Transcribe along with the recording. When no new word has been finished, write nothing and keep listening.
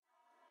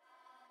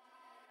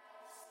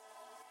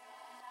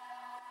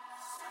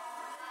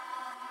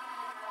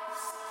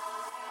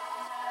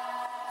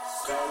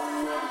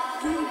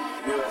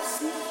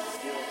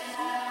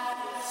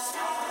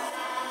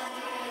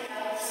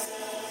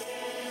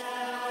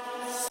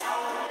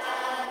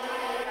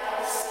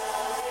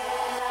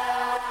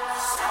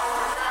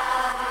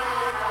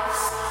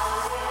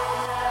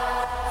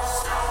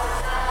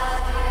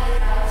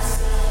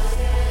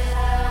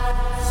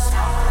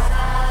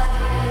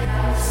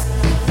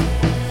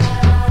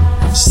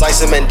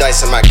Slice him and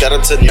dice him, I got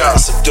him to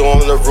nuts.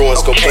 Subduing the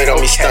ruins, go plate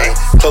on me stunning.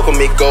 Cloak on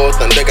me gold,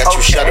 thunder got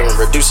you shuddering.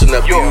 Reducing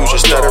abuse,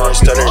 you're stuttering.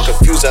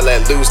 Confused, I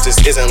let loose, this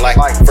isn't like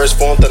first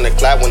form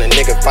Thunderclap when a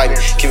nigga fight me.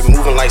 Keep it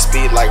moving like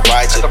speed, like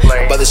Righteous.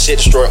 But the shit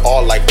destroy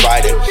all like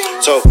riding.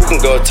 So who can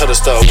go toe to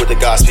toe with the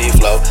Godspeed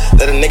flow?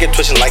 Let a nigga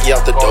twitching like he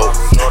out the dope.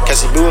 Cause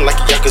he moving like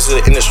he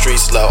yakuza in the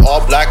street slow. All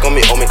black on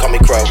me, call me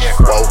crow.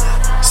 Whoa.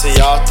 See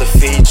y'all the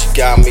feet, you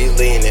got me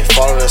leaning.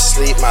 Falling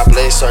asleep, my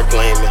blades start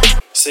gleaming.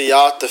 See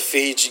y'all the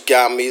feet, you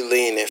got me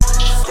leaning.